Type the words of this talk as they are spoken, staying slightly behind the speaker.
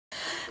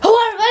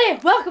Hey,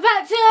 welcome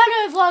back to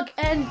another vlog,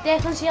 and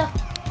Declan's here.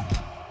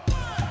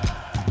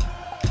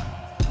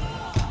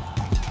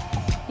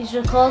 He's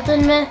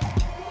recording me.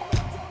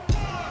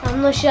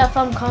 I'm not sure if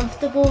I'm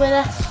comfortable with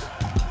this.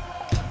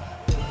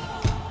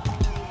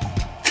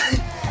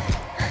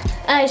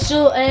 Alright,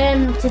 so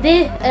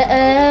today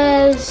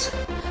it is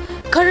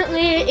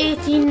currently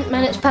 18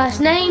 minutes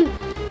past 9.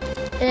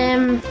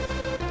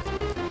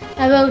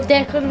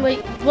 Declan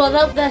brought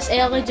up this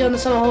early during the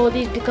summer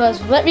holidays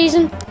because of what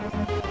reason?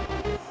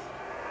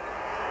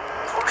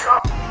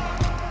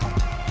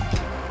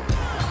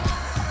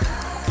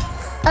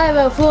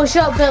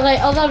 Photoshop, but like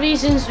other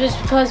reasons was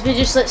because we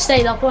just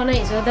stayed up all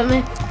night, so didn't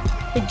we?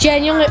 We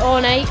genuinely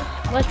all night,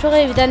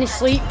 literally we didn't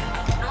sleep.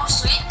 No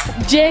sleep?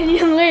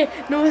 Genuinely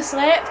no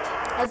slept.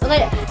 I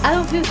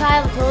don't feel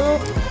tired at all.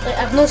 Like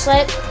I've no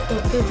slept,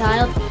 don't feel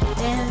tired.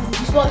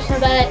 Just watching a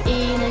bit of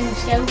A9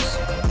 Skills.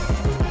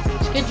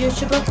 It's a good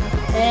YouTuber.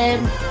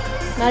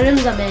 My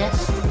room's a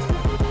mess.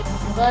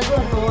 I'm glad we're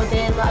on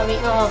holiday in like a week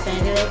and a half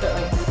anyway, but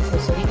like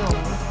it's a week and a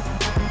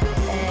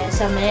half.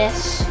 It's a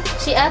mess.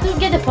 See, I don't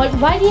get the point.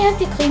 Why do you have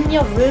to clean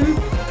your room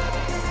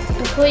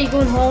before you go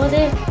on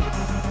holiday?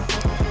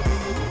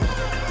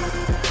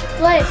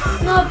 Like,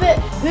 no, but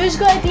who's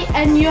got to be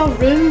in your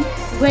room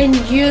when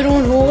you're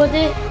on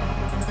holiday?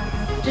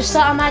 Just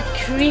like a mad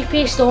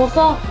creepy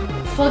stalker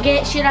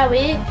forgets you're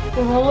away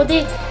on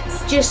holiday,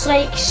 just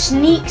like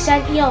sneaks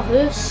into your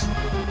house,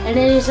 and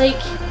then he's like,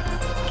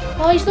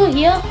 oh, he's not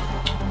here.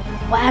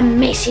 What a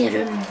messy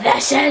room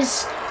this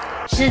is.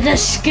 It's a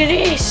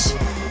disgrace.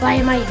 Why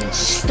am I even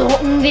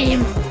stalking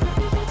them?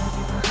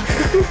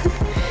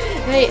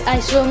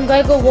 Right, so I'm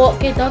gonna go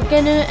walk your dog now,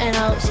 and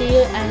I'll see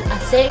you in a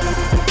sec.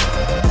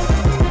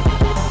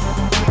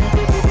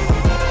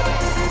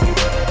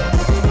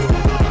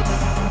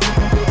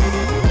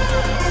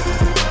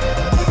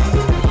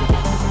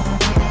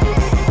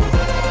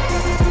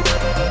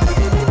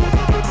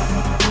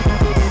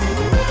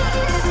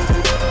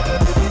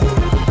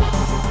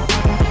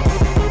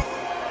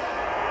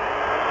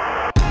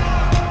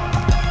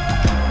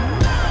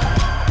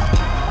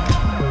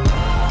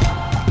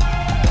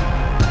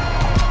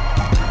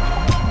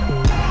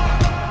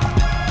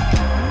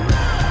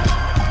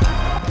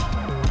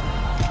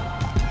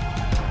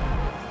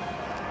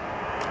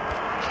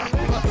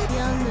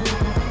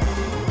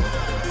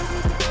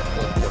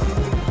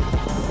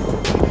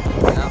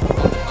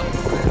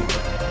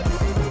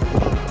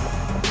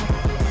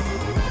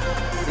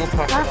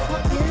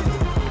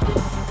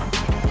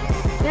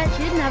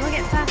 You'd never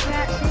get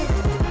paparazzi.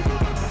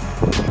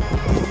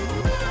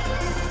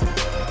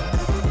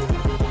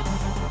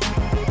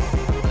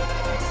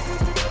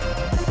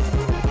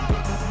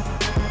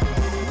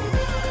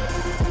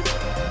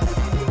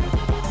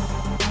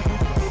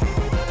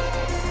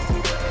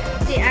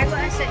 See, I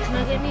got a 6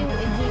 nugget meal and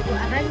he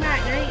got a Big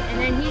Mac, right? And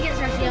then he gets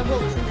a share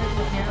box and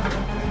doesn't care.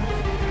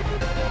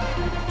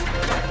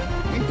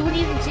 And don't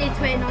even say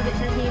 20 nuggets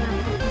isn't even a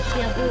fucking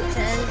share box,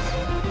 it is.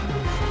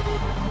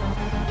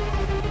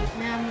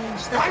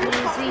 Stuff with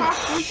three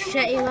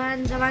shitty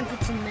lands. I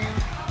wanted some milk,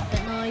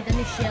 but no, he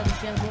didn't share the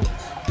share box.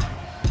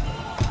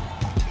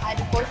 I had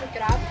a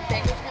grab,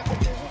 Bengals can't be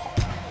choosers.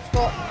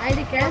 Scott, I did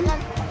again.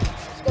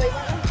 Scott, you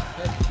want them?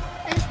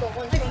 And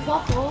Scotland. Like,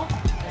 fuck off.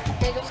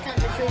 Bengals can't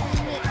be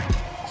choosers, mate.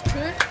 It's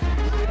true.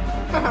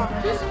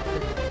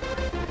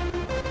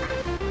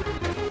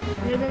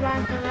 Who the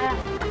ran for that?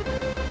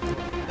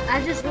 I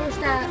just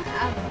lost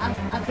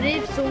a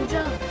brave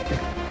soldier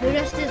who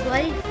risked his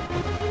life.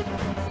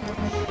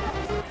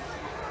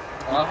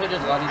 I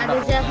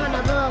deserve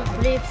another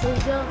brave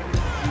soldier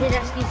who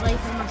risked his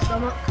life in my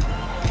stomach.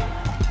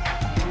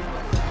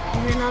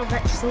 And another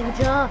rich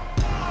soldier.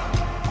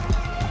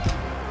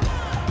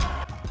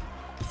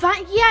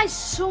 Thank you guys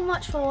so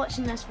much for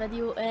watching this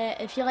video.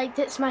 If you liked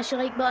it, smash the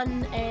like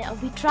button. I'll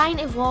be trying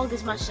to vlog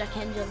as much as I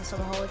can during the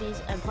summer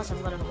holidays, and plus I'm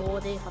going on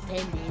holiday for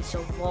 10 days,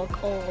 so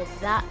vlog all of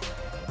that.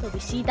 There'll be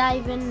sea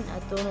diving. I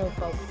don't know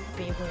if I'll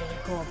be able to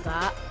record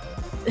that.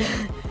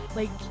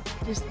 Like,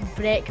 just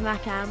break my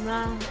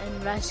camera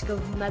and risk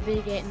of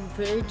maybe getting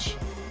footage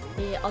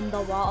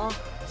underwater.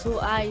 So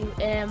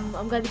I'm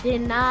going to be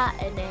doing that,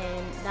 and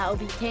then that'll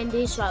be 10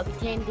 days, so that'll be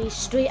 10 days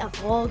straight of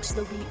vlogs.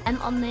 There'll be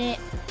internet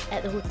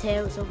at the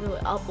hotel, so I'll be able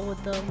to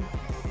upload them.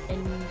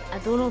 And I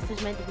don't know if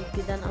it's meant to be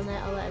good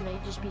internet or it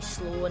might just be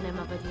slow, and then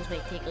my videos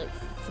might take like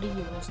 3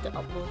 hours to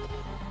upload.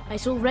 Right,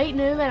 so right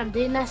now when I'm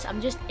doing this, I'm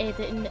just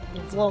editing the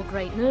vlog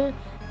right now.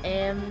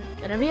 And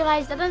I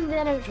realised I didn't do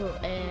an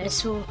outro,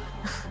 so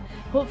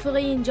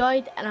hopefully you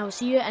enjoyed, and I'll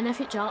see you in the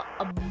future.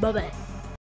 Bye bye.